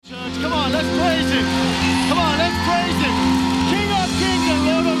Lords. Come on, let's praise Him. Come on, let's praise Him. King of Kings and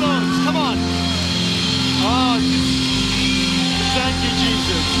Lord of Lords. Come on. Oh, thank you,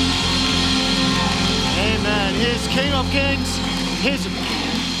 Jesus. Amen. He's King of Kings.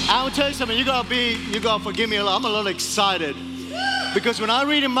 I will tell you something. You gotta forgive me a little. I'm a little excited because when I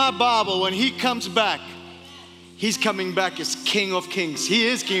read in my Bible, when He comes back, He's coming back as King of Kings. He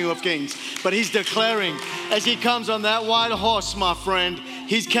is King of Kings, but He's declaring as He comes on that white horse, my friend,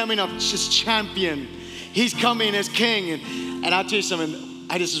 He's coming up as champion. He's coming as King. And I'll tell you something,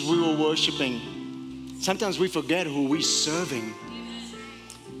 just as we were worshiping, sometimes we forget who we're serving.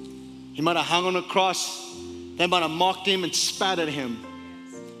 He might have hung on a cross, they might have mocked Him and spat at Him,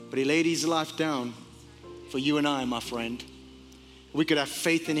 but He laid His life down for you and I, my friend. We could have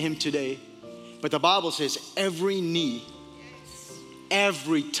faith in Him today. But the Bible says every knee,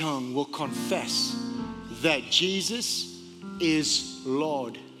 every tongue will confess that Jesus is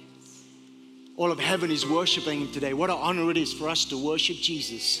Lord. All of heaven is worshiping Him today. What an honor it is for us to worship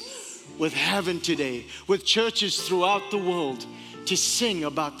Jesus with heaven today, with churches throughout the world to sing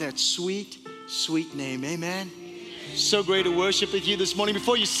about that sweet, sweet name. Amen. So great to worship with you this morning.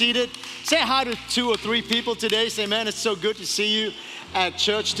 Before you're seated, say hi to 2 or 3 people today. Say, man, it's so good to see you at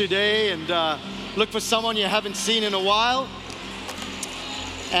church today, and look for someone you haven't seen in a while.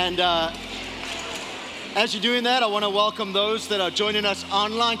 And as you're doing that, I want to welcome those that are joining us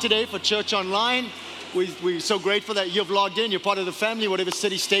online today for Church Online. We're so grateful that you've logged in. You're part of the family, whatever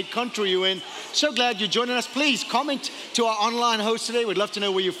city, state, country you're in. So glad you're joining us. Please comment to our online host today. We'd love to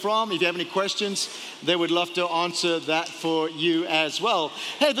know where you're from. If you have any questions, they would love to answer that for you as well.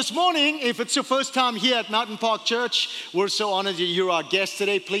 Hey, this morning, if it's your first time here at Mountain Park Church, we're so honored that you're our guest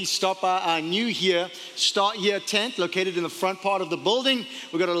today. Please stop by our new Start Here tent located in the front part of the building.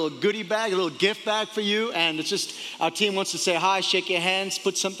 We've got a little goodie bag, a little gift bag for you. And it's just our team wants to say hi, shake your hands,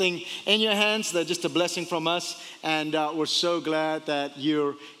 put something in your hands. They're just a blessing from us. And we're so glad that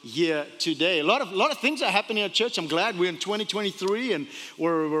you're here today. A lot of things are happening at church. I'm glad we're in 2023 and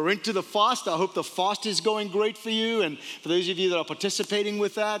we're into the fast. I hope the fast is going great for you. And for those of you that are participating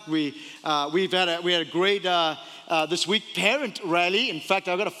with that, we had a great this week parent rally. In fact,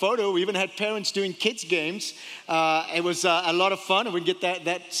 I've got a photo. We even had parents doing kids games. It was a lot of fun, and we can get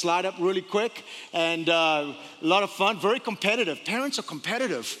that slide up really quick. And a lot of fun, very competitive. Parents are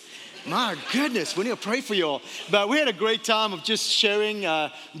competitive. My goodness, we need to pray for you all. But we had a great time of just sharing.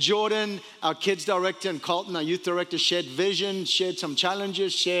 Jordan, our kids director, and Colton, our youth director, shared vision, shared some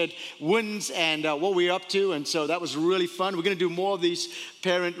challenges, shared wins, and what we're up to. And so that was really fun. We're going to do more of these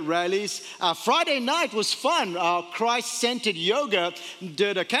parent rallies. Friday night was fun. Christ-centered yoga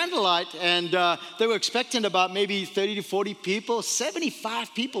did a candlelight, and they were expecting about maybe 30 to 40 people.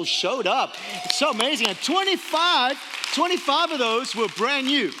 75 people showed up. It's so amazing. And 25 of those were brand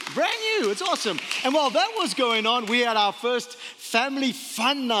new. Brand new. It's awesome. And while that was going on, we had our first family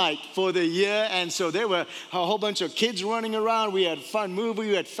fun night for the year. And so there were a whole bunch of kids running around. We had a fun movie.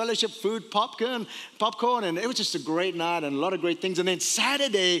 We had fellowship food, popcorn. And it was just a great night and a lot of great things. And then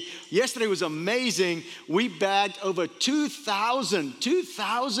yesterday was amazing. We bagged over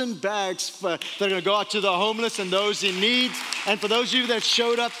 2,000 bags that are going to go out to the homeless and those in need. And for those of you that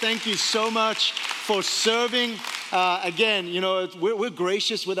showed up, thank you so much for serving. Again, you know, we're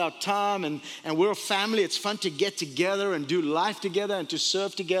gracious with our time and we're a family. It's fun to get together and do life together and to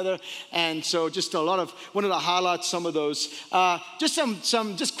serve together. And so just wanted to highlight some of those.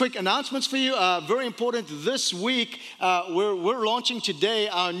 Just quick announcements for you. Very important this week, we're launching today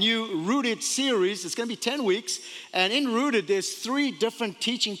our new Rooted series. It's going to be 10 weeks. And in Rooted, there's 3 different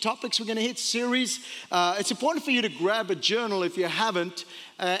teaching topics we're going to hit series. It's important for you to grab a journal if you haven't.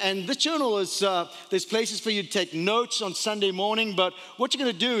 And this journal is, there's places for you to take notes on Sunday morning. But what you're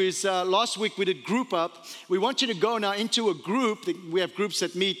going to do is, last week we did group up. We want you to go now into a group. We have groups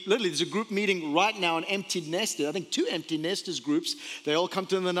that meet, literally there's a group meeting right now on Empty Nesters. I think 2 Empty Nesters groups. They all come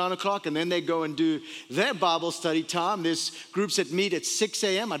to the 9 o'clock and then they go and do their Bible study time. There's groups that meet at 6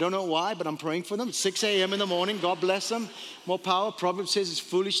 a.m. I don't know why, but I'm praying for them. It's 6 a.m. in the morning. God bless them. More power. Proverbs says it's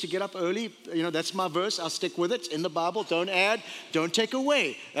foolish to get up early. You know, that's my verse. I'll stick with it. It's in the Bible. Don't add, don't take away.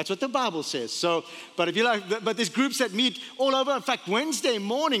 That's what the Bible says. So, but there's groups that meet all over. In fact, Wednesday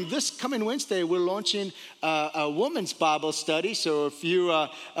morning, this coming Wednesday, we're launching a women's Bible study. So if you're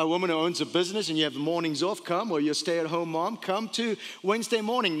a woman who owns a business and you have the mornings off, come, or you're a stay-at-home mom, come to Wednesday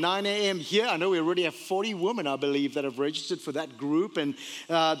morning, 9 a.m. here. I know we already have 40 women, I believe, that have registered for that group. And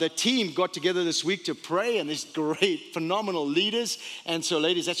the team got together this week to pray, and there's great, phenomenal leaders. And so,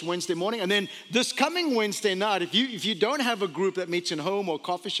 ladies, that's Wednesday morning. And then this coming Wednesday night, if you don't have a group that meets in home or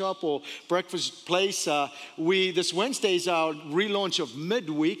coffee shop or breakfast place. This Wednesday is our relaunch of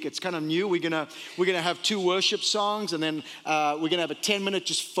Midweek. It's kind of new. We're gonna have 2 worship songs, and then we're gonna have a 10-minute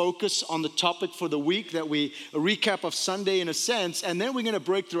just focus on the topic for the week, a recap of Sunday in a sense, and then we're gonna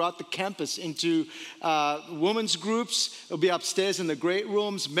break throughout the campus into women's groups. It'll be upstairs in the great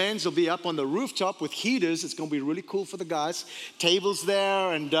rooms. Men's will be up on the rooftop with heaters. It's gonna be really cool for the guys. Tables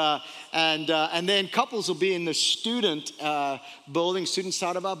there, and then couples will be in the student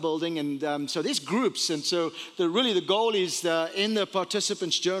side of our building, and so there's groups, and so the goal is in the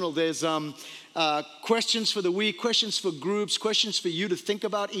participants journal there's questions for the week, questions for groups, questions for you to think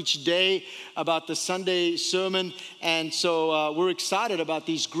about each day about the Sunday sermon. And so we're excited about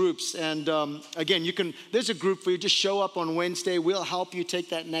these groups. And again, there's a group for you. Just show up on Wednesday. We'll help you take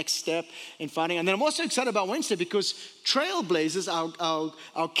that next step in finding. And then I'm also excited about Wednesday because Trailblazers,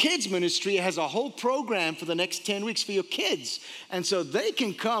 our kids ministry, has a whole program for the next 10 weeks for your kids. And so they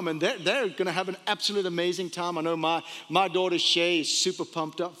can come, and they're going to have an absolute amazing time. I know my daughter Shay is super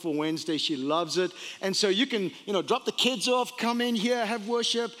pumped up for Wednesday. She loves it. And so you can, drop the kids off, come in here, have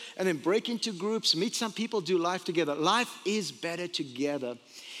worship, and then break into groups, meet some people, do life together. Life is better together.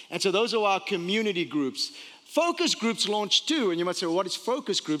 And so those are our community groups. Focus groups launch too, and you might say, well, what is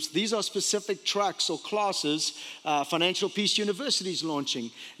focus groups? These are specific tracks or classes. Financial Peace University is launching.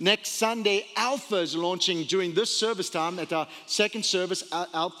 Next Sunday, Alpha is launching during this service time. At our second service,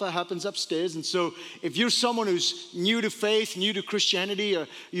 Alpha happens upstairs. And so if you're someone who's new to faith, new to Christianity,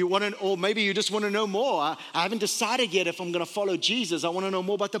 or maybe you just want to know more. I haven't decided yet if I'm going to follow Jesus. I want to know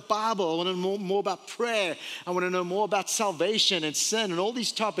more about the Bible. I want to know more about prayer. I want to know more about salvation and sin and all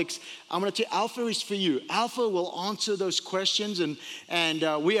these topics. I'm going to tell you, Alpha is for you. Alpha will answer those questions,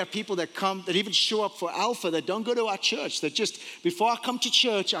 and we have people that come, that even show up for Alpha, that don't go to our church, that just, before I come to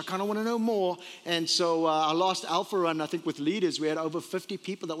church, I kind of want to know more. And so our last Alpha run, I think with leaders, we had over 50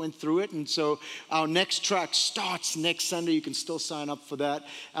 people that went through it. And so our next track starts next Sunday. You can still sign up for that.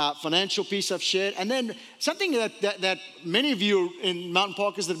 Financial Peace I've shared. And then something that many of you in Mountain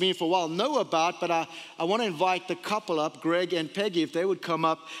Parkers that have been here for a while know about, but I want to invite the couple up, Greg and Peggy, if they would come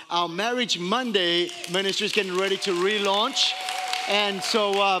up. Our Marriage Monday ministry is getting ready to relaunch. And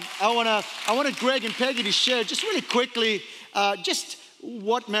so I wanted Greg and Peggy to share just really quickly just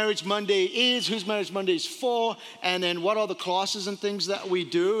what Marriage Monday is, who's Marriage Monday is for, and then what are the classes and things that we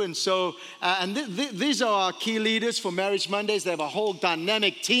do. And so, these are our key leaders for Marriage Mondays. They have a whole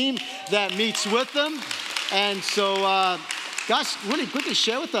dynamic team that meets with them. And so, guys, really quickly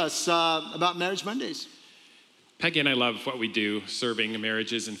share with us about Marriage Mondays. Peggy and I love what we do, serving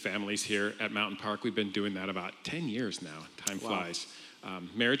marriages and families here at Mountain Park. We've been doing that about 10 years now. Time flies.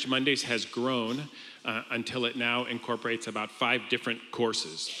 Marriage Mondays has grown until it now incorporates about 5 different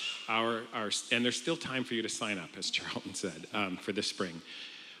courses. And there's still time for you to sign up, as Charlton said, for this spring.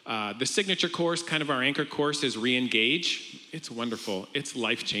 The signature course, kind of our anchor course, is Re-Engage. It's wonderful. It's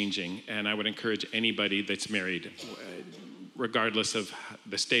life-changing. And I would encourage anybody that's married, regardless of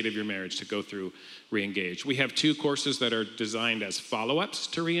the state of your marriage, to go through Re-Engage. We have 2 courses that are designed as follow-ups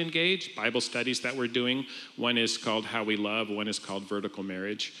to Re-Engage, Bible studies that we're doing. One is called How We Love, one is called Vertical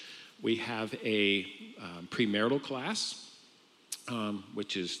Marriage. We have a premarital class,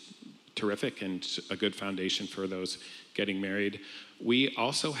 which is terrific and a good foundation for those getting married. We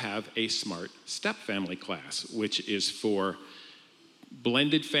also have a Smart Step Family class, which is for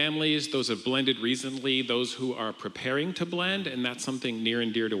blended families, those have blended recently, those who are preparing to blend, and that's something near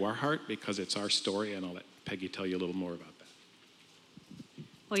and dear to our heart because it's our story, and I'll let Peggy tell you a little more about that.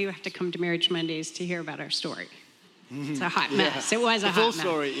 Well, you have to come to Marriage Mondays to hear about our story. It's a hot mess. It was a hot mess. The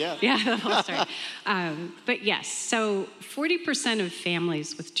full story, yeah. Yeah, the whole story. But yes, so 40% of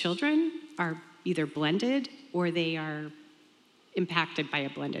families with children are either blended or they are impacted by a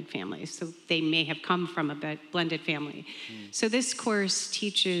blended family. So they may have come from a blended family. So this course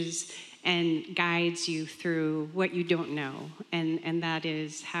teaches and guides you through what you don't know, and that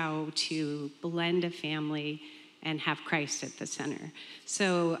is how to blend a family and have Christ at the center.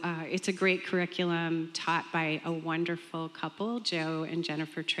 So it's a great curriculum taught by a wonderful couple, Joe and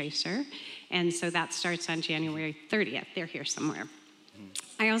Jennifer Tracer. And so that starts on January 30th. They're here somewhere.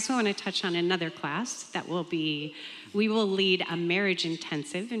 I also want to touch on another class that we will lead a marriage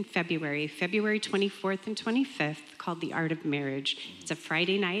intensive in February 24th and 25th, called The Art of Marriage. It's a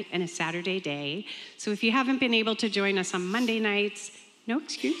Friday night and a Saturday day. So if you haven't been able to join us on Monday nights, no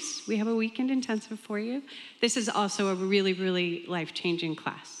excuse. We have a weekend intensive for you. This is also a really, really life-changing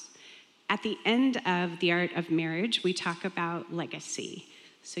class. At the end of The Art of Marriage, we talk about legacy.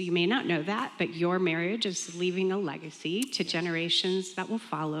 So you may not know that, but your marriage is leaving a legacy to generations that will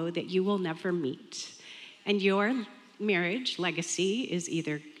follow that you will never meet. And your marriage legacy is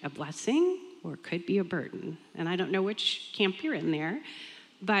either a blessing or could be a burden. And I don't know which camp you're in there,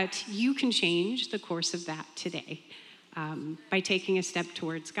 but you can change the course of that today by taking a step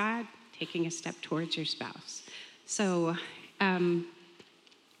towards God, taking a step towards your spouse. So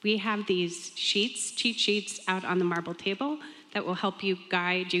we have these sheets, cheat sheets out on the marble table that will help you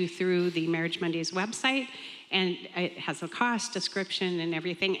guide you through the Marriage Mondays website. And it has a cost, description, and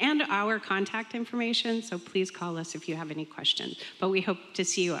everything, and our contact information. So please call us if you have any questions. But we hope to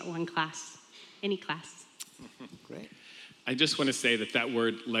see you at one class, any class. Great. I just want to say that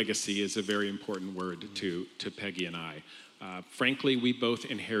word legacy is a very important word to Peggy and I. Frankly, we both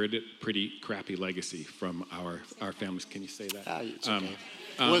inherited pretty crappy legacy from our families. Can you say that? It's okay.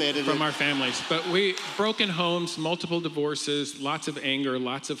 We'll edit from it. our families. But broken homes, multiple divorces, lots of anger,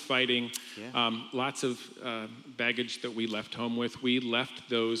 lots of fighting, lots of baggage that we left home with. We left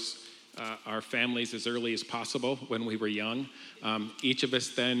those, our families as early as possible when we were young. Each of us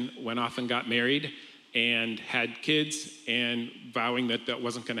then went off and got married and had kids and vowing that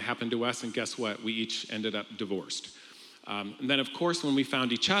wasn't going to happen to us. And guess what? We each ended up divorced. And then, of course, when we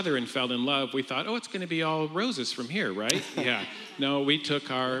found each other and fell in love, we thought, it's going to be all roses from here, right? Yeah. No, we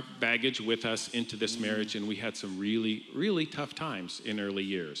took our baggage with us into this marriage, and we had some really, really tough times in early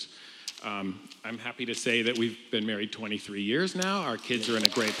years. I'm happy to say that we've been married 23 years now. Our kids are in a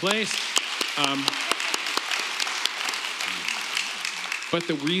great place. But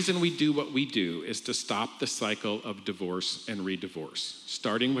the reason we do what we do is to stop the cycle of divorce and re-divorce,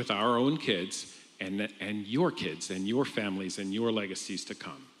 starting with our own kids and your kids and your families and your legacies to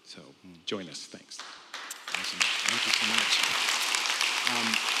come. So join us. Thanks. Awesome. Thank you so much.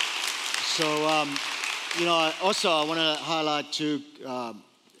 I want to highlight too,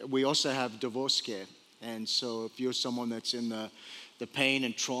 we also have divorce care. And so if you're someone that's in the pain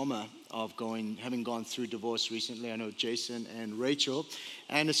and trauma of having gone through divorce recently, I know Jason and Rachel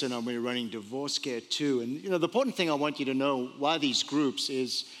Anderson are running divorce care too. And the important thing I want you to know why these groups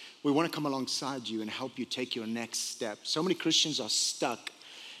is we want to come alongside you and help you take your next step. So many Christians are stuck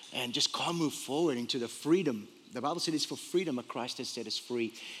and just can't move forward into the freedom. The Bible said it's for freedom, but Christ has set us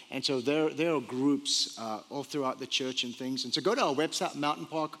free. And so there are groups all throughout the church and things. And so go to our website,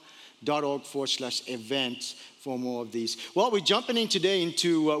 mountainpark.org/events for more of these. Well, we're jumping in today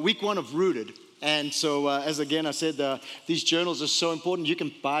into week 1 of Rooted. And so, as again I said, these journals are so important. You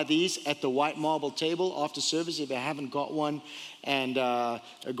can buy these at the white marble table after service if you haven't got one. And a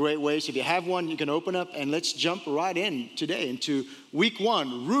great way, so if you have one, you can open up. And let's jump right in today into week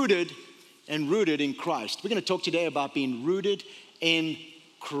 1, Rooted and Rooted in Christ. We're going to talk today about being rooted in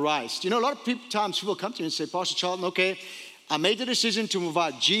Christ. A lot of times people come to me and say, Pastor Charlton, okay, I made the decision to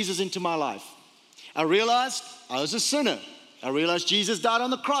invite Jesus into my life. I realized I was a sinner. I realized Jesus died on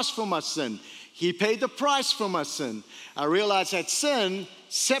the cross for my sin. He paid the price for my sin. I realized that sin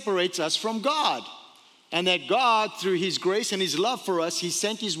separates us from God. And that God, through His grace and His love for us, He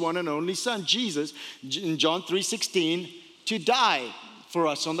sent His one and only Son, Jesus, in John 3:16, to die for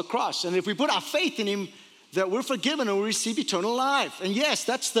us on the cross. And if we put our faith in Him, that we're forgiven and we receive eternal life. And yes,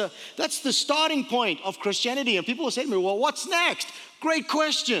 that's the starting point of Christianity. And people will say to me, well, what's next? Great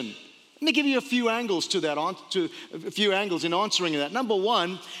question. Let me give you a few angles to that, a few angles in answering that. Number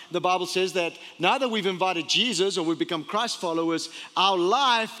one, the Bible says that now that we've invited Jesus or we've become Christ followers, our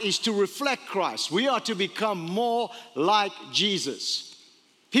life is to reflect Christ. We are to become more like Jesus.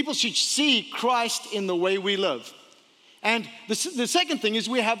 People should see Christ in the way we live. And the second thing is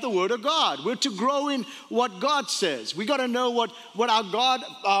we have the Word of God. We're to grow in what God says. We got to know what our God,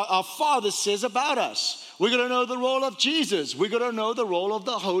 our Father says about us. We're going to know the role of Jesus. We're going to know the role of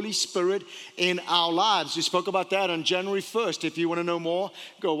the Holy Spirit in our lives. We spoke about that on January 1st. If you want to know more,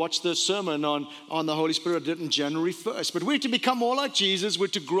 go watch the sermon on the Holy Spirit I did on January 1st. But we're to become more like Jesus. We're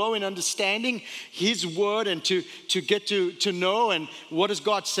to grow in understanding His Word and to get to know and what does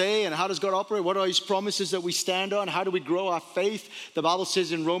God say and how does God operate? What are His promises that we stand on? How do we grow our faith? The Bible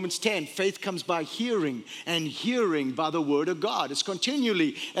says in Romans 10, faith comes by hearing and hearing by the Word of God. It's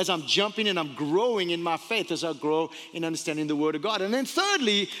continually as I'm jumping and I'm growing in my faith as I grow in understanding the Word of God. And then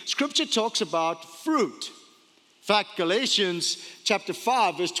thirdly, Scripture talks about fruit. In fact, Galatians chapter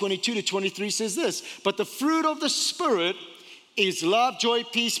 5, verse 22 to 23 says this, but the fruit of the Spirit is love, joy,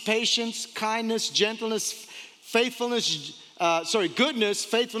 peace, patience, kindness, gentleness, goodness,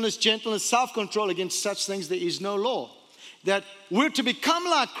 faithfulness, gentleness, self-control. Against such things there is no law. That we're to become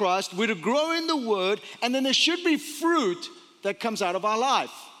like Christ, we're to grow in the Word, and then there should be fruit that comes out of our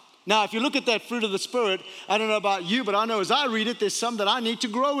life. Now, if you look at that fruit of the Spirit, I don't know about you, but I know as I read it, there's some that I need to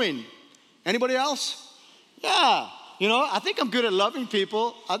grow in. Anybody else? Yeah. I think I'm good at loving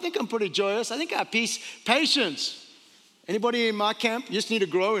people. I think I'm pretty joyous. I think I have peace, patience. Anybody in my camp? You just need to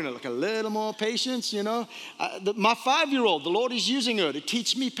grow in like a little more patience, you know. My 5-year-old, the Lord is using her to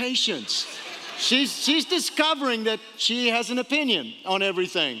teach me patience. She's discovering that she has an opinion on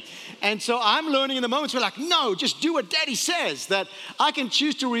everything. And so I'm learning in the moments where like, no, just do what Daddy says. That I can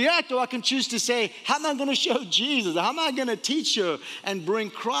choose to react, or I can choose to say, how am I going to show Jesus? How am I going to teach her and bring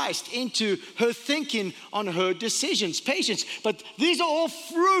Christ into her thinking on her decisions? Patience. But these are all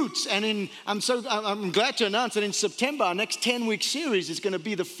fruits. And I'm glad to announce that in September, our next 10-week series is going to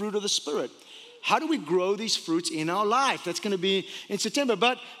be the fruit of the Spirit. How do we grow these fruits in our life? That's going to be in September.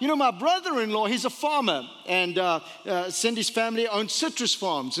 But, you know, my brother-in-law, he's a farmer. And Cindy's family owns citrus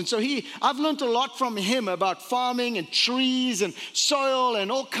farms. And so I've learned a lot from him about farming and trees and soil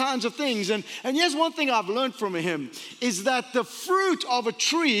and all kinds of things. And here's one thing I've learned from him, is that the fruit of a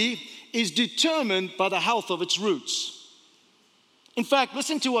tree is determined by the health of its roots. In fact,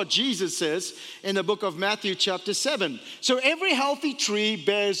 listen to what Jesus says in the book of Matthew chapter 7. So every healthy tree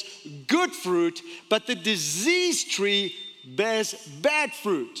bears good fruit, but the diseased tree bears bad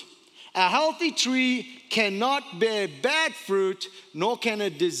fruit. A healthy tree cannot bear bad fruit, nor can a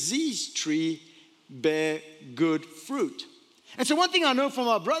diseased tree bear good fruit. And so one thing I know from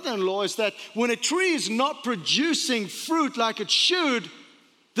my brother-in-law is that when a tree is not producing fruit like it should,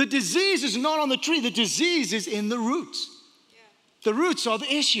 the disease is not on the tree, the disease is in the roots. The roots are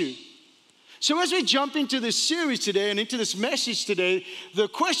the issue. So as we jump into this series today and into this message today, the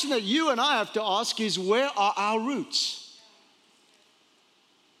question that you and I have to ask is, where are our roots?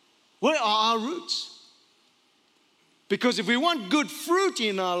 Where are our roots? Because if we want good fruit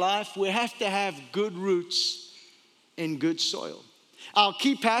in our life, we have to have good roots in good soil. Our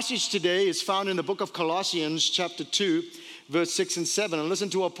key passage today is found in the book of Colossians chapter 2, verse 6 and 7. And listen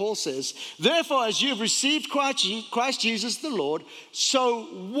to what Paul says. Therefore, as you have received Christ Jesus the Lord, so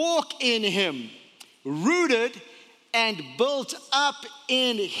walk in him, rooted and built up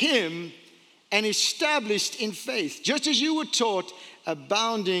in him and established in faith, just as you were taught,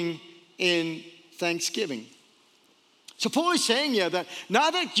 abounding in thanksgiving. So Paul is saying here that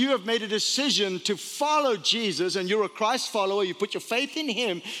now that you have made a decision to follow Jesus and you're a Christ follower, you put your faith in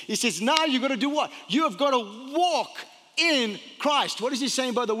him, he says now you've got to do what? You have got to walk in Christ. What is he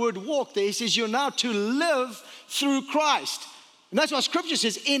saying by the word walk there? He says you're now to live through Christ. And that's what Scripture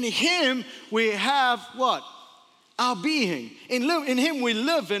says. In him we have what? Our being. In him we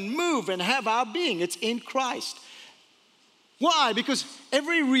live and move and have our being. It's in Christ. Why? Because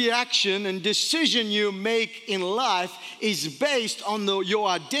every reaction and decision you make in life is based on your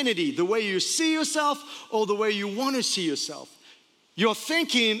identity, the way you see yourself or the way you want to see yourself. Your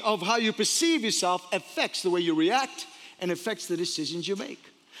thinking of how you perceive yourself affects the way you react and affects the decisions you make.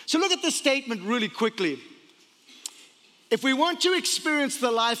 So look at this statement really quickly. If we want to experience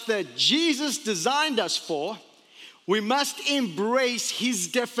the life that Jesus designed us for, we must embrace his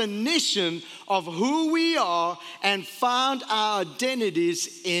definition of who we are and find our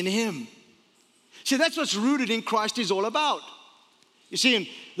identities in him. See, that's what's rooted in Christ is all about. You see, in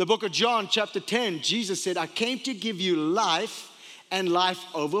the book of John, chapter 10, Jesus said, I came to give you life and life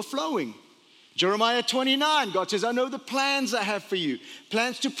overflowing. Jeremiah 29, God says, I know the plans I have for you,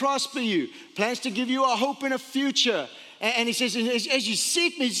 plans to prosper you, plans to give you a hope and a future. And he says, as you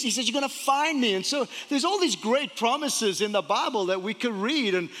seek me, he says, you're going to find me. And so there's all these great promises in the Bible that we could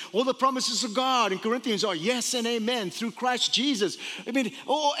read. And all the promises of God in Corinthians are yes and amen through Christ Jesus. I mean,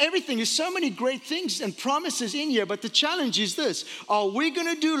 everything. There's so many great things and promises in here. But the challenge is this. Are we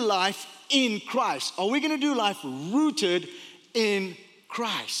going to do life in Christ? Are we going to do life rooted in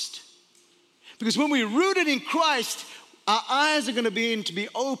Christ? Because when we're rooted in Christ, our eyes are going to be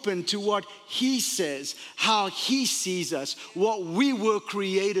open to what he says, how he sees us, what we were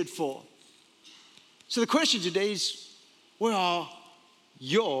created for. So the question today is, where are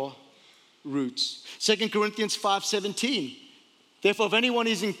your roots? 2 Corinthians 5:17. Therefore, if anyone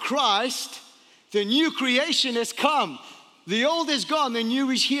is in Christ, the new creation has come. The old is gone, the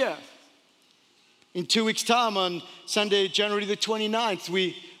new is here. In 2 weeks' time, on Sunday, January the 29th,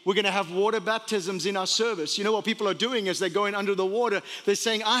 we're going to have water baptisms in our service. You know what people are doing as they're going under the water? They're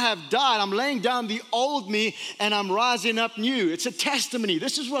saying, I have died. I'm laying down the old me and I'm rising up new. It's a testimony.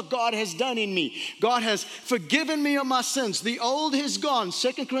 This is what God has done in me. God has forgiven me of my sins. The old is gone.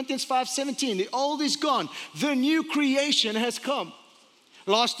 2 Corinthians 5:17. The old is gone. The new creation has come.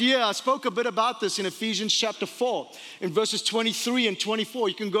 Last year, I spoke a bit about this in Ephesians chapter 4, in verses 23 and 24.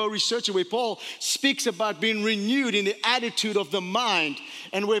 You can go research it, where Paul speaks about being renewed in the attitude of the mind.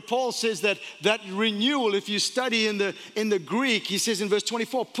 And where Paul says that renewal, if you study in the Greek, he says in verse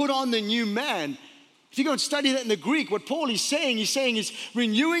 24, put on the new man If you go and study that in the Greek, what Paul is saying is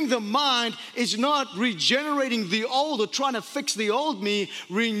renewing the mind is not regenerating the old or trying to fix the old me.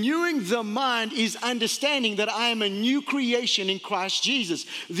 Renewing the mind is understanding that I am a new creation in Christ Jesus.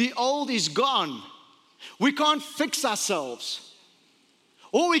 The old is gone. We can't fix ourselves.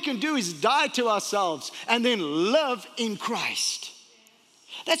 All we can do is die to ourselves and then live in Christ.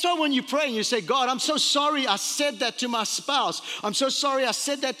 That's why when you pray and you say, God, I'm so sorry I said that to my spouse. I'm so sorry I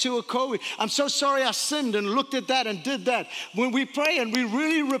said that to a co-worker. I'm so sorry I sinned and looked at that and did that. When we pray and we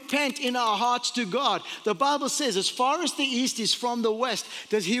really repent in our hearts to God, the Bible says, as far as the east is from the west,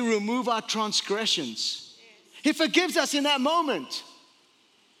 does He remove our transgressions. He forgives us in that moment.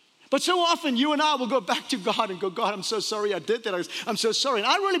 But so often you and I will go back to God and go, God, I'm so sorry I did that. I'm so sorry. And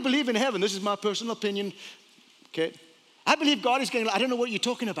I really believe in heaven. This is my personal opinion. Okay. I believe God is going, I don't know what you're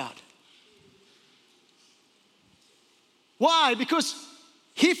talking about. Why? Because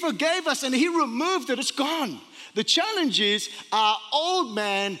He forgave us and He removed it. It's gone. The challenge is our old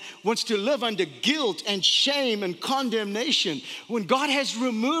man wants to live under guilt and shame and condemnation. When God has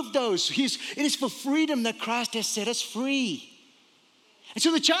removed those, it is for freedom that Christ has set us free. And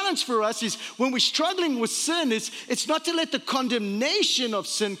so the challenge for us is when we're struggling with sin, it's not to let the condemnation of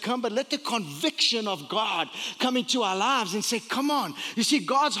sin come, but let the conviction of God come into our lives and say, come on. You see,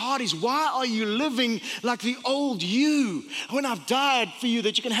 God's heart is, why are you living like the old you? When I've died for you,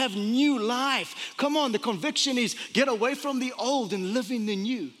 that you can have new life. Come on, the conviction is get away from the old and live in the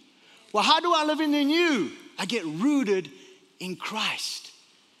new. Well, how do I live in the new? I get rooted in Christ.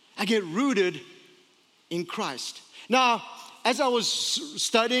 I get rooted in Christ. Now, as I was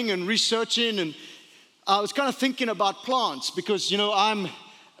studying and researching, and I was kind of thinking about plants because, I'm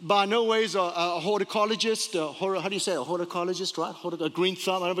by no ways a horticulturist. How do you say a horticulturist, right? A green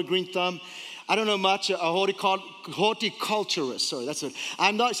thumb. I have a green thumb. I don't know much. A horticulturist. Sorry, that's it.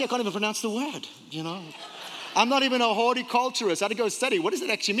 I can't even pronounce the word, I'm not even a horticulturist. I had to go study. What does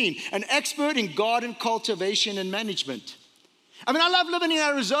it actually mean? An expert in garden cultivation and management. I love living in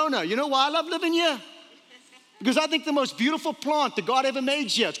Arizona. You know why I love living here? Because I think the most beautiful plant that God ever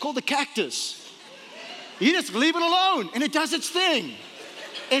made here, it's called the cactus. You just leave it alone and it does its thing.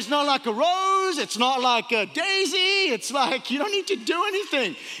 It's not like a rose, it's not like a daisy, it's like you don't need to do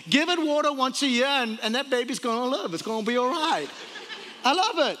anything. Give it water once a year and that baby's gonna live, it's gonna be all right. I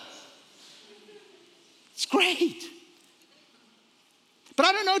love it. It's great. But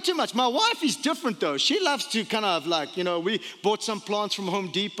I don't know too much. My wife is different though. She loves to kind of we bought some plants from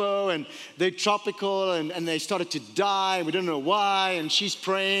Home Depot and they're tropical and they started to die. We don't know why. And she's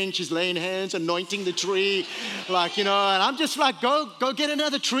praying, she's laying hands, anointing the tree. And I'm just like, go get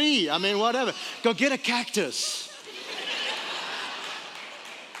another tree. Whatever. Go get a cactus.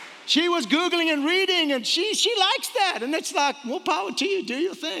 She was Googling and reading and she likes that. And it's like, more power to you, do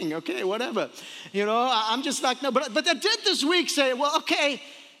your thing. Okay, whatever. I'm just like, no. But I did this week say, well, okay,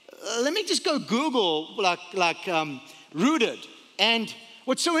 let me just go Google rooted. And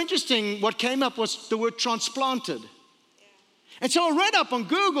what's so interesting, what came up was the word transplanted. Yeah. And so I read up on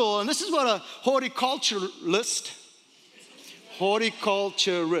Google, and this is what a horticulturist,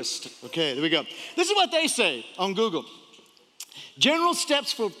 okay, there we go. This is what they say on Google. General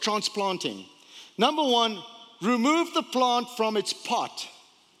steps for transplanting. Number 1, remove the plant from its pot.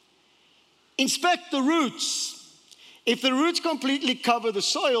 Inspect the roots. If the roots completely cover the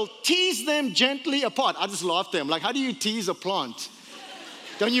soil, tease them gently apart. I just laughed at them. Like, how do you tease a plant?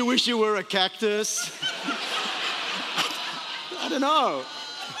 Don't you wish you were a cactus? I don't know.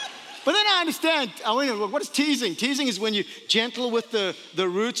 But then I understand. What is teasing? Teasing is when you're gentle with the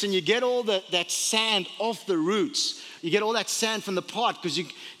roots and you get all that sand off the roots. You get all that sand from the pot because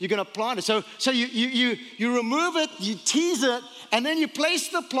you're going to plant it. So you remove it, you tease it, and then you place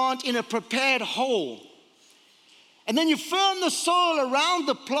the plant in a prepared hole. And then you firm the soil around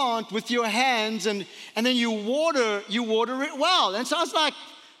the plant with your hands, and then you water it well. And so I was like,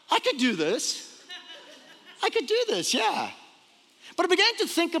 I could do this. Yeah. But I began to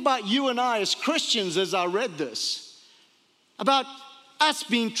think about you and I as Christians as I read this, about us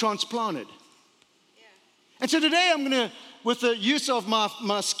being transplanted. Yeah. And so today I'm going to, with the use of my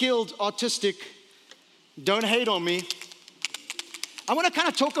skilled autistic, don't hate on me, I want to kind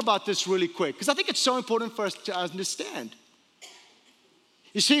of talk about this really quick because I think it's so important for us to understand.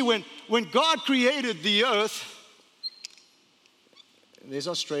 You see, when God created the earth, there's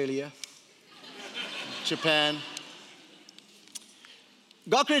Australia, Japan.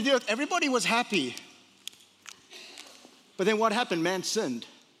 God created the earth, everybody was happy. But then what happened? Man sinned.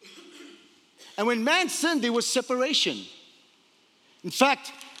 And when man sinned, there was separation. In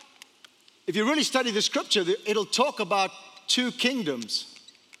fact, if you really study the scripture, it'll talk about 2 kingdoms.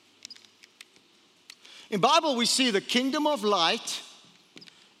 In the Bible, we see the kingdom of light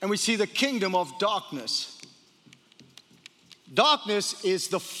and we see the kingdom of darkness. Darkness is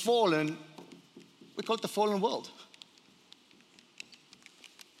the fallen, we call it the fallen world.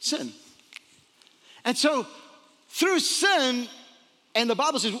 Sin. And so, through sin, and the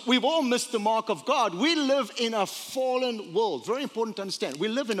Bible says we've all missed the mark of God. We live in a fallen world. Very important to understand. We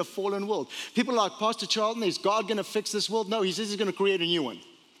live in a fallen world. People are like, Pastor Charlton, is God going to fix this world? No, he says he's going to create a new one.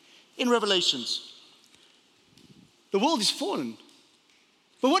 In Revelations, the world is fallen.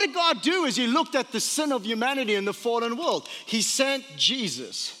 But what did God do is he looked at the sin of humanity in the fallen world. He sent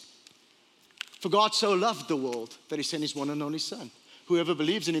Jesus. For God so loved the world that he sent his one and only Son. Whoever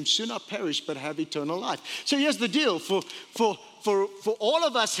believes in him should not perish but have eternal life. So here's the deal. For all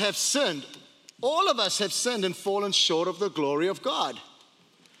of us have sinned. All of us have sinned and fallen short of the glory of God.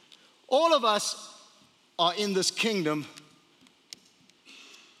 All of us are in this kingdom,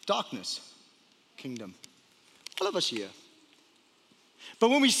 darkness kingdom. All of us here. But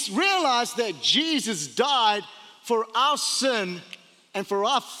when we realize that Jesus died for our sin and for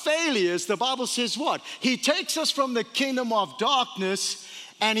our failures, the Bible says what? He takes us from the kingdom of darkness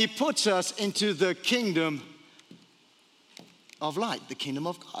and he puts us into the kingdom of light, the kingdom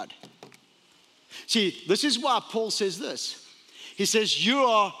of God. See, this is why Paul says this. He says, you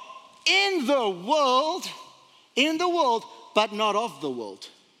are in the world, but not of the world.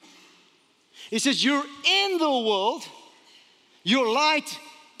 He says, you're in the world, you're light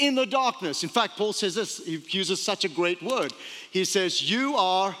in the darkness. In fact, Paul says this, he uses such a great word. He says, you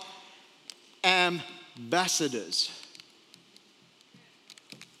are ambassadors.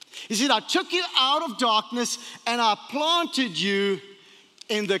 He said, I took you out of darkness and I planted you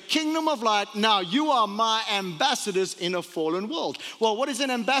in the kingdom of light. Now you are my ambassadors in a fallen world. Well, what is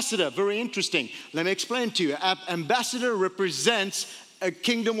an ambassador? Very interesting. Let me explain to you. An ambassador represents a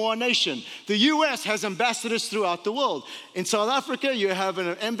kingdom or a nation. The U.S. has ambassadors throughout the world. In South Africa, you have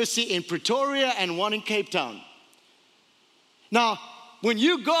an embassy in Pretoria and one in Cape Town. Now, when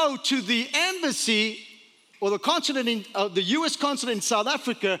you go to the embassy or the consulate the U.S. consulate in South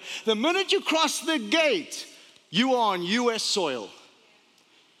Africa, the minute you cross the gate, you are on U.S. soil.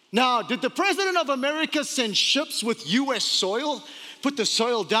 Now, did the President of America send ships with U.S. soil, put the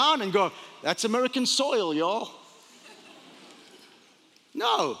soil down and go, that's American soil, y'all?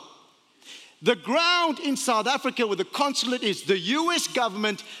 No. The ground in South Africa where the consulate is, the U.S.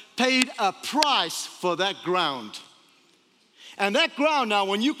 government paid a price for that ground. And that ground now,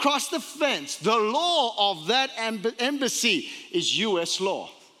 when you cross the fence, the law of that embassy is U.S. law.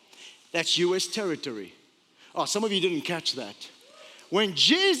 That's U.S. territory. Oh, some of you didn't catch that. When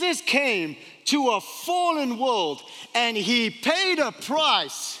Jesus came to a fallen world and he paid a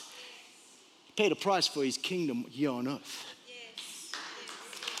price for his kingdom here on earth.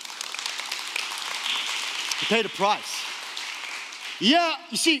 He paid a price. Yeah,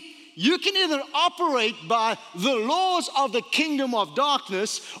 you see, you can either operate by the laws of the kingdom of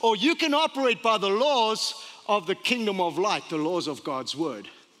darkness, or you can operate by the laws of the kingdom of light, the laws of God's word.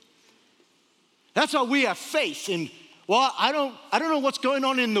 That's why we have faith in, well, I don't know what's going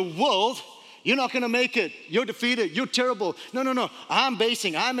on in the world. You're not going to make it. You're defeated. You're terrible. No. I'm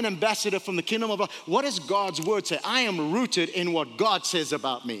an ambassador from the kingdom of God. What does God's word say? I am rooted in what God says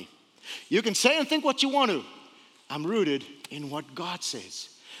about me. You can say and think what you want to. I'm rooted in what God says.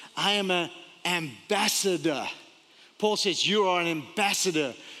 I am an ambassador. Paul says you are an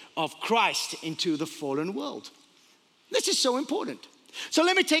ambassador of Christ into the fallen world. This is so important. So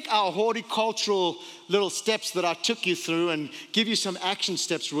let me take our horticultural little steps that I took you through and give you some action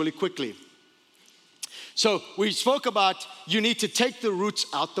steps really quickly. So we spoke about you need to take the roots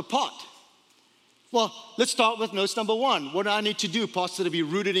out the pot. Well, let's start with notes number one. What do I need to do, Pastor, to be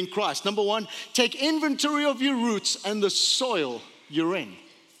rooted in Christ? Number one, take inventory of your roots and the soil you're in.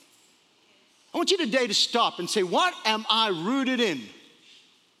 I want you today to stop and say, what am I rooted in?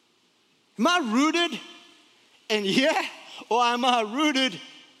 Am I rooted in here, or am I rooted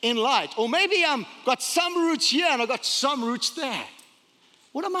in light? Or maybe I've got some roots here and I've got some roots there.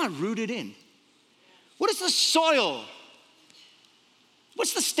 What am I rooted in? What is the soil?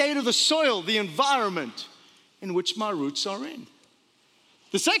 What's the state of the soil, the environment in which my roots are in?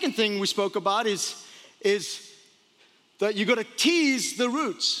 The second thing we spoke about is that you got to tease the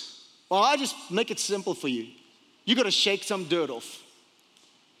roots. Well, I just make it simple for you. You got to shake some dirt off.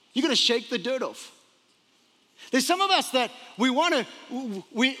 You got to shake the dirt off. There's some of us that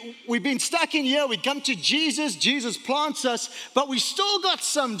we've been stuck in here, we come to Jesus plants us, but we still got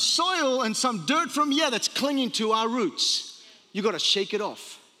some soil and some dirt from here that's clinging to our roots. You got to shake it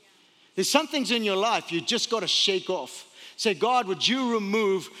off. There's some things in your life you just got to shake off. Say, God, would you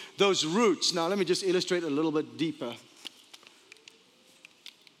remove those roots? Now, let me just illustrate a little bit deeper.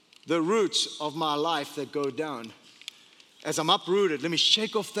 The roots of my life that go down. As I'm uprooted, let me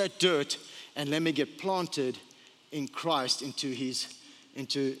shake off that dirt and let me get planted in Christ into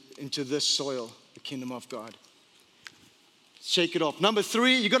this soil, the kingdom of God. Shake it off. Number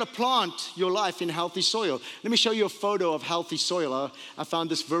 3, you're going to plant your life in healthy soil. Let me show you a photo of healthy soil. I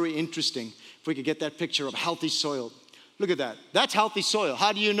found this very interesting. If we could get that picture of healthy soil. Look at that. That's healthy soil.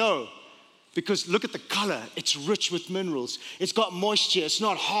 How do you know? Because look at the color. It's rich with minerals. It's got moisture. It's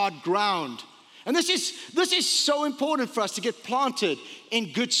not hard ground. And this is so important for us to get planted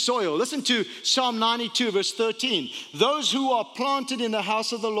in good soil. Listen to Psalm 92, verse 13. Those who are planted in the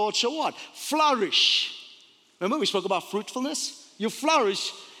house of the Lord shall what? Flourish. Remember we spoke about fruitfulness? You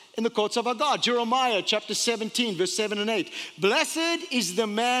flourish in the courts of our God. Jeremiah chapter 17, verse 7 and 8. Blessed is the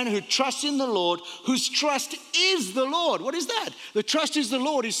man who trusts in the Lord, whose trust is the Lord. What is that? The trust is the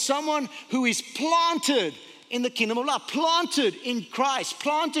Lord is someone who is planted in the kingdom of God, planted in Christ,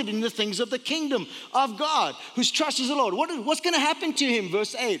 planted in the things of the kingdom of God, whose trust is the Lord. What's going to happen to him?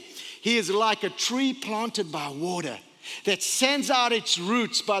 Verse 8. He is like a tree planted by water that sends out its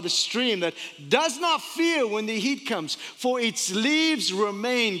roots by the stream, that does not fear when the heat comes, for its leaves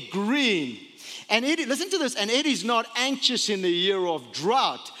remain green. And listen to this, and it is not anxious in the year of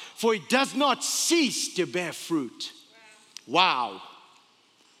drought, for it does not cease to bear fruit. Wow.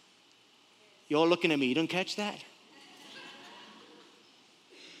 You're all looking at me, you don't catch that?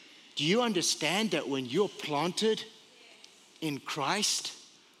 Do you understand that when you're planted in Christ,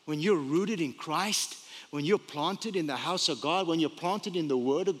 when you're rooted in Christ, when you're planted in the house of God, when you're planted in the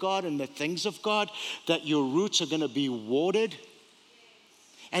word of God and the things of God, that your roots are going to be watered?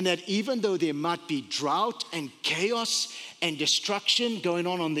 And that even though there might be drought and chaos and destruction going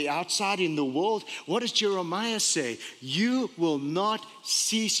on the outside in the world, what does Jeremiah say? You will not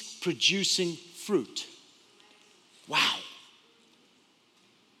cease producing fruit. Wow.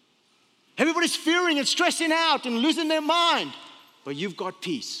 Everybody's fearing and stressing out and losing their mind, but you've got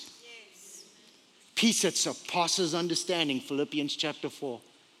peace. Peace that surpasses understanding, Philippians chapter 4.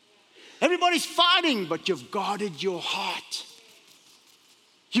 Everybody's fighting, but you've guarded your heart.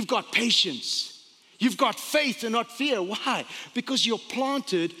 You've got patience. You've got faith and not fear. Why? Because you're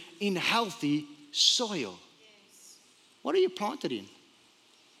planted in healthy soil. What are you planted in?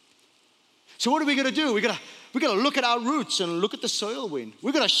 So what are we going to do? We're going to look at our roots and look at the soil we're in.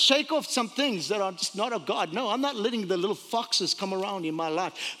 We're going to shake off some things that are just not of God. No, I'm not letting the little foxes come around in my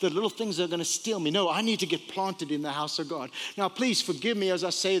life, the little things that are going to steal me. No, I need to get planted in the house of God. Now, please forgive me as I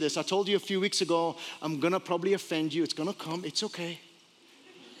say this. I told you a few weeks ago, I'm going to probably offend you. It's going to come. It's okay.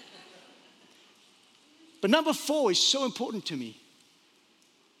 But number 4 is so important to me.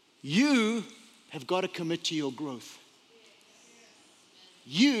 You have got to commit to your growth.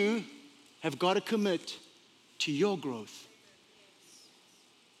 You have got to commit to your growth.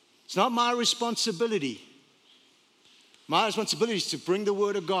 It's not my responsibility. My responsibility is to bring the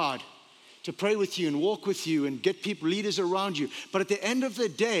word of God, to pray with you and walk with you and get people, leaders around you. But at the end of the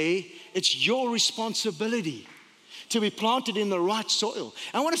day, it's your responsibility to be planted in the right soil.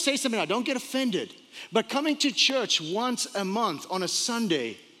 I want to say something now, don't get offended. But coming to church once a month on a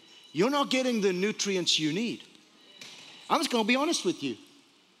Sunday, you're not getting the nutrients you need. I'm just going to be honest with you.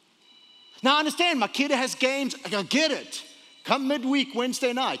 Now, I understand my kid has games. I get it. Come midweek,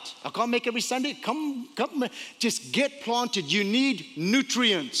 Wednesday night. I can't make every Sunday. Come. Just get planted. You need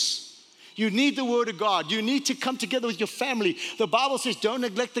nutrients. You need the word of God. You need to come together with your family. The Bible says, don't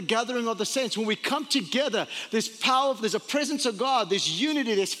neglect the gathering of the saints. When we come together, there's power, there's a presence of God, there's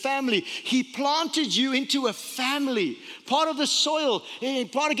unity, there's family. He planted you into a family. Part of the soil,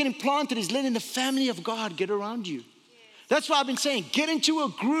 part of getting planted is letting the family of God get around you. That's why I've been saying, get into a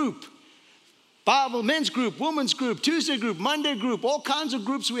group. Bible, men's group, women's group, Tuesday group, Monday group, all kinds of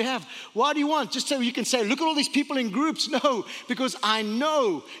groups we have. Why do you want? Just so you can say, look at all these people in groups. No, because I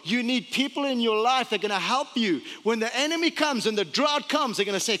know you need people in your life that are going to help you. When the enemy comes and the drought comes, they're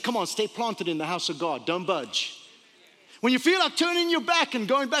going to say, come on, stay planted in the house of God. Don't budge. When you feel like turning your back and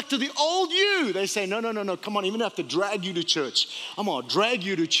going back to the old you, they say, no, come on, even if I have to drag you to church, I'm going to drag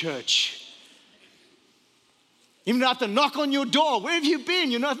you to church. Even if I have to knock on your door, where have you been?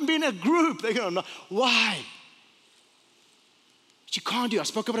 You haven't been in a group. They're going to know. Why? But you can't do it. I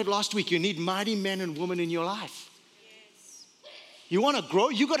spoke about it last week. You need mighty men and women in your life. Yes. You want to grow?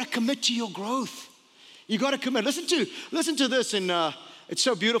 You got to commit to your growth. You got to commit. Listen to this. It's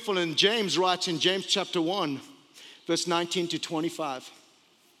so beautiful. And James writes in James chapter 1, verse 19 to 25.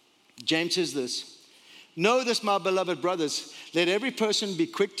 James says this. Know this, my beloved brothers. Let every person be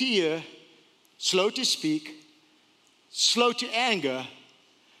quick to hear, slow to speak, slow to anger,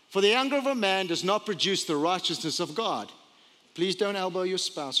 for the anger of a man does not produce the righteousness of God. Please don't elbow your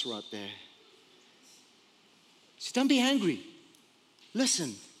spouse right there. So don't be angry.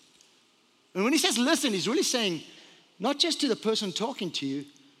 Listen. And when he says listen, he's really saying, not just to the person talking to you,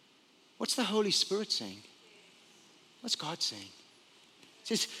 what's the Holy Spirit saying? What's God saying?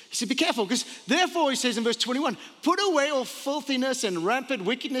 He says, be careful, because therefore, he says in verse 21, put away all filthiness and rampant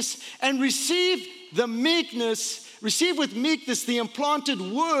wickedness and receive with meekness the implanted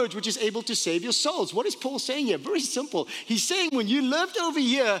word which is able to save your souls. What is Paul saying here? Very simple. He's saying when you lived over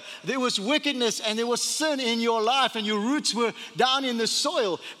here, there was wickedness and there was sin in your life and your roots were down in the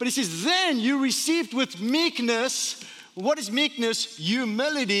soil. But he says, then you received with meekness. What is meekness?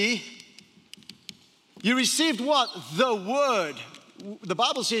 Humility. You received what? The word. The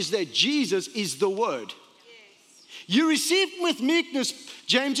Bible says that Jesus is the word. Yes. You received with meekness,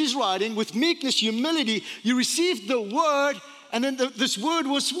 James is writing, with meekness, humility, you received the word, and then this word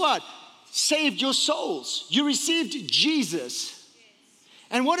was what? Saved your souls. You received Jesus. Yes.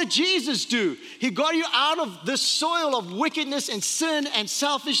 And what did Jesus do? He got you out of the soil of wickedness and sin and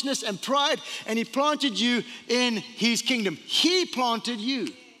selfishness and pride, and he planted you in his kingdom. He planted you.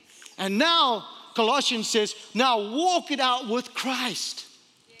 And now, Colossians says, now walk it out with Christ.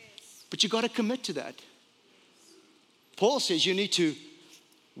 Yes. But you got to commit to that. Paul says you need to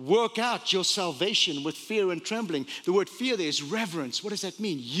work out your salvation with fear and trembling. The word fear there is reverence. What does that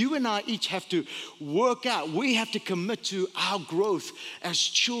mean? You and I each have to work out. We have to commit to our growth as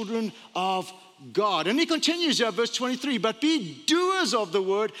children of God. And he continues here, verse 23, but be doers of the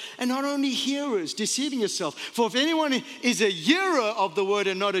word and not only hearers, deceiving yourself. For if anyone is a hearer of the word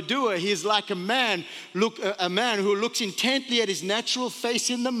and not a doer, he is like a man who looks intently at his natural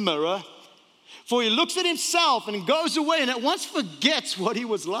face in the mirror. For he looks at himself and goes away and at once forgets what he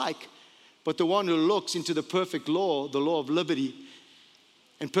was like. But the one who looks into the perfect law, the law of liberty,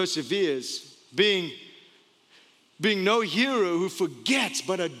 and perseveres, being no hearer who forgets,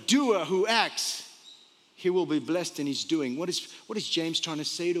 but a doer who acts, he will be blessed in his doing. What is James trying to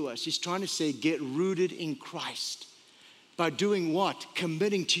say to us? He's trying to say, get rooted in Christ. By doing what?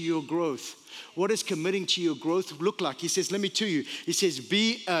 Committing to your growth. What does committing to your growth look like? He says, let me tell you. He says,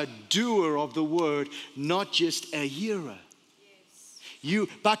 be a doer of the word, not just a hearer.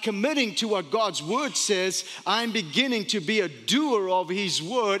 By committing to what God's word says, I'm beginning to be a doer of his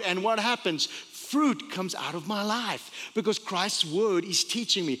word. And what happens? Fruit comes out of my life because Christ's word is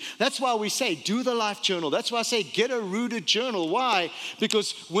teaching me. That's why we say, do the life journal. That's why I say, get a rooted journal. Why?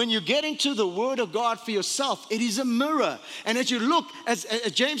 Because when you get into the word of God for yourself, it is a mirror. And as you look, as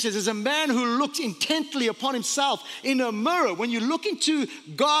James says, as a man who looks intently upon himself in a mirror, when you look into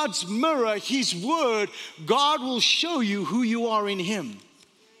God's mirror, his word, God will show you who you are in him.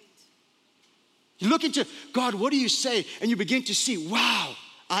 You look into, God, what do you say? And you begin to see, wow,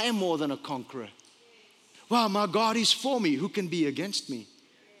 I am more than a conqueror. Wow, my God is for me. Who can be against me?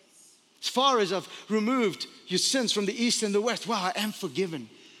 As far as I've removed your sins from the east and the west, wow, I am forgiven.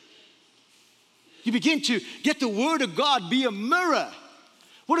 You begin to get the word of God be a mirror.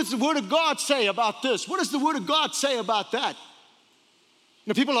 What does the word of God say about this? What does the word of God say about that?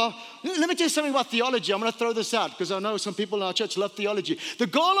 You know, let me tell you something about theology. I'm going to throw this out because I know some people in our church love theology. The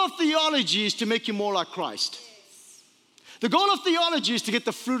goal of theology is to make you more like Christ. The goal of theology is to get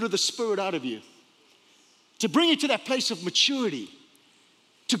the fruit of the Spirit out of you. To bring you to that place of maturity.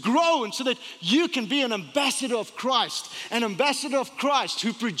 To grow and so that you can be an ambassador of Christ. An ambassador of Christ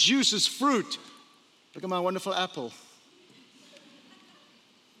who produces fruit. Look at my wonderful apple.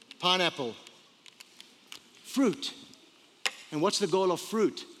 Pineapple. Fruit. And what's the goal of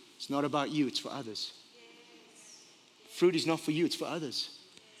fruit? It's not about you, it's for others. Fruit is not for you, it's for others.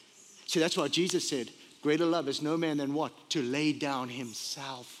 See, that's why Jesus said, greater love is no man than what? To lay down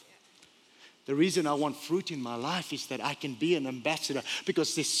himself. The reason I want fruit in my life is that I can be an ambassador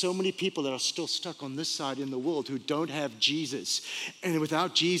because there's so many people that are still stuck on this side in the world who don't have Jesus. And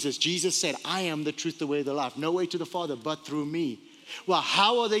without Jesus, Jesus said, I am the truth, the way, the life. No way to the Father but through me. Well,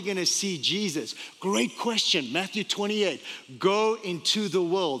 how are they going to see Jesus? Great question. Matthew 28. Go into the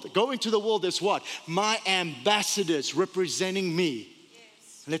world. Go into the world as what? My ambassadors representing me.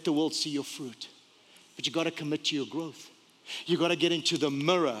 Yes. Let the world see your fruit. But you got to commit to your growth. You got to get into the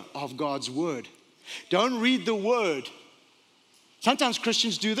mirror of God's word. Don't read the word. Sometimes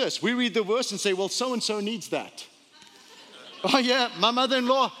Christians do this. We read the verse and say, well, so-and-so needs that. Oh yeah, my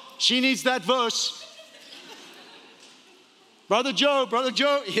mother-in-law, she needs that verse. Brother Joe,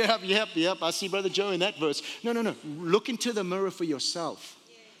 yep, I see Brother Joe in that verse. No. Look into the mirror for yourself.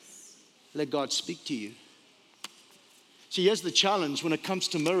 Yes. Let God speak to you. See, here's the challenge when it comes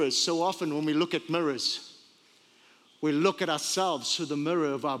to mirrors. So often when we look at mirrors, we look at ourselves through the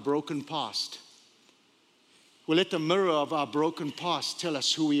mirror of our broken past. We let the mirror of our broken past tell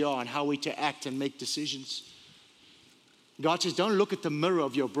us who we are and how we to act and make decisions. God says, don't look at the mirror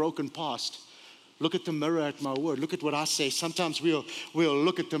of your broken past. Look at the mirror at my word. Look at what I say. Sometimes we'll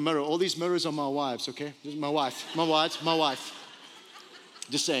look at the mirror. All these mirrors are my wives, okay? This is my wife.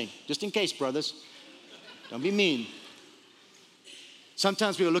 Just saying. Just in case, brothers. Don't be mean.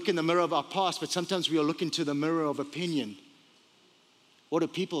 Sometimes we'll look in the mirror of our past, but sometimes we'll look into the mirror of opinion. What do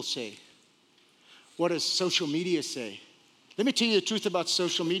people say? What does social media say? Let me tell you the truth about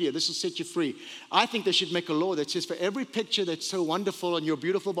social media. This will set you free. I think they should make a law that says for every picture that's so wonderful on your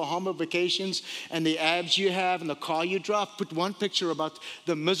beautiful Bahama vacations and the abs you have and the car you drive, put one picture about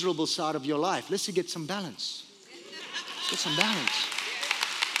the miserable side of your life. Let's get some balance. Let's get some balance.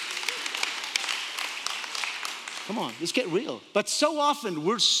 Come on, let's get real. But so often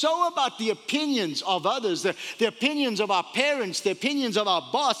we're so about the opinions of others, the opinions of our parents, the opinions of our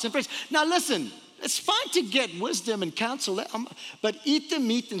boss and friends. Now listen, it's fine to get wisdom and counsel, but eat the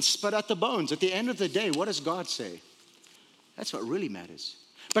meat and spit out the bones. At the end of the day, what does God say? That's what really matters.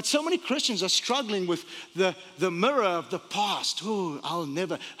 But so many Christians are struggling with the mirror of the past. Oh,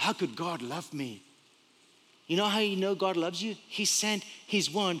 how could God love me? You know how you know God loves you? He sent His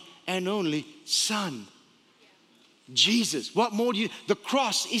one and only Son. Jesus. What more do you? The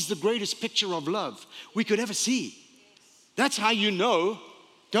cross is the greatest picture of love we could ever see. That's how you know.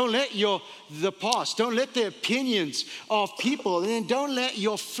 Don't let the past, don't let the opinions of people, and then don't let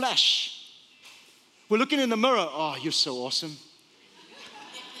your flesh. We're looking in the mirror. Oh, you're so awesome.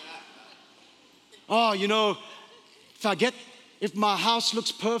 Oh, if my house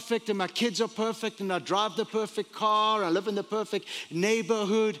looks perfect and my kids are perfect and I drive the perfect car, I live in the perfect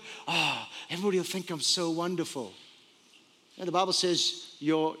neighborhood, everybody will think I'm so wonderful. And the Bible says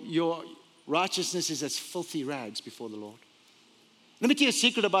your righteousness is as filthy rags before the Lord. Let me tell you a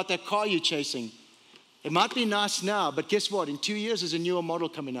secret about that car you're chasing. It might be nice now, but guess what? In 2 years, there's a newer model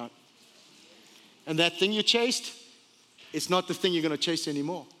coming out. And that thing you chased, it's not the thing you're going to chase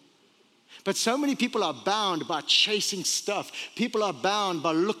anymore. But so many people are bound by chasing stuff. People are bound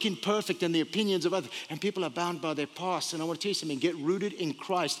by looking perfect and the opinions of others. And people are bound by their past. And I want to tell you something. Get rooted in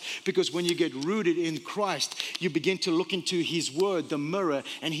Christ. Because when you get rooted in Christ, you begin to look into His Word, the mirror,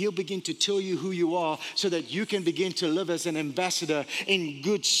 and He'll begin to tell you who you are so that you can begin to live as an ambassador in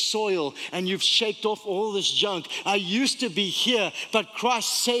good soil. And you've shaked off all this junk. I used to be here, but Christ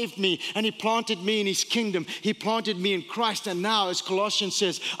saved me and He planted me in His kingdom. He planted me in Christ. And now, as Colossians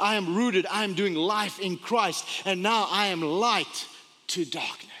says, I am rooted. I am doing life in Christ, and now I am light to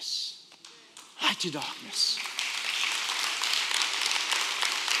darkness. Light to darkness.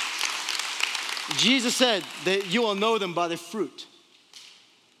 Jesus said that you will know them by their fruit.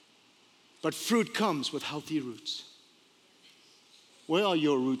 But fruit comes with healthy roots. Where are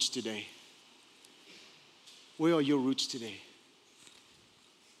your roots today? Where are your roots today?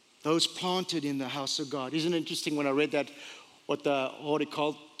 Those planted in the house of God. Isn't it interesting when I read that, what the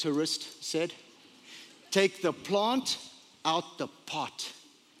horticulturist said? Take the plant out the pot.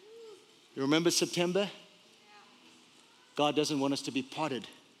 You remember September? God doesn't want us to be potted.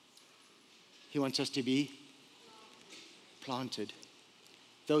 He wants us to be planted.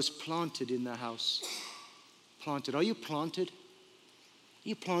 Those planted in the house. Planted. Are you planted? Are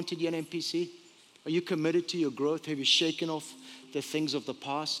you planted yet, MPC? Are you committed to your growth? Have you shaken off the things of the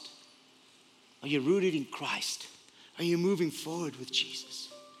past? Are you rooted in Christ? Are you moving forward with Jesus?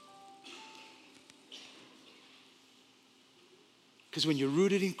 Because when you're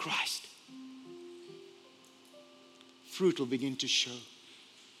rooted in Christ, fruit will begin to show.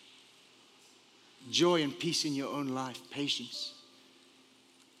 Joy and peace in your own life, patience.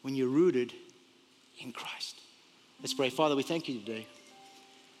 When you're rooted in Christ. Let's pray. Father, we thank you today.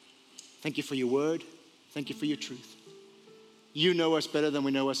 Thank you for your word. Thank you for your truth. You know us better than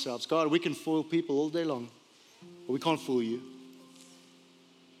we know ourselves. God, we can fool people all day long, but we can't fool you.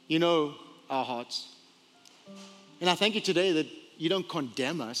 You know our hearts. And I thank you today that you don't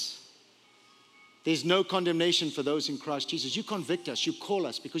condemn us. There's no condemnation for those in Christ Jesus. You convict us. You call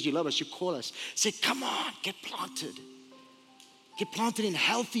us because you love us. You call us. Say, come on, get planted. Get planted in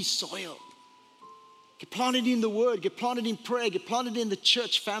healthy soil. Get planted in the word. Get planted in prayer. Get planted in the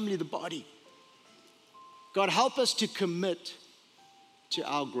church family, the body. God, help us to commit to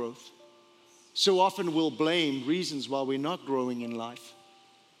our growth. So often we'll blame reasons why we're not growing in life.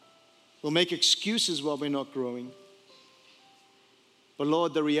 We'll make excuses while we're not growing. But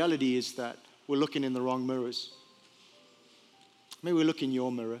Lord, the reality is that we're looking in the wrong mirrors. May we look in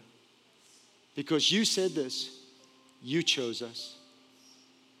your mirror. Because you said this. You chose us.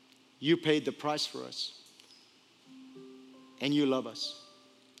 You paid the price for us. and you love us.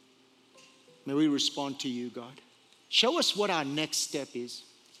 May we respond to you, God. Show us what our next step is.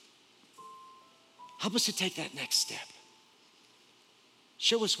 Help us to take that next step.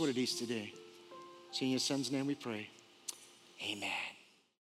 Show us what it is today. It's in your son's name we pray. Amen.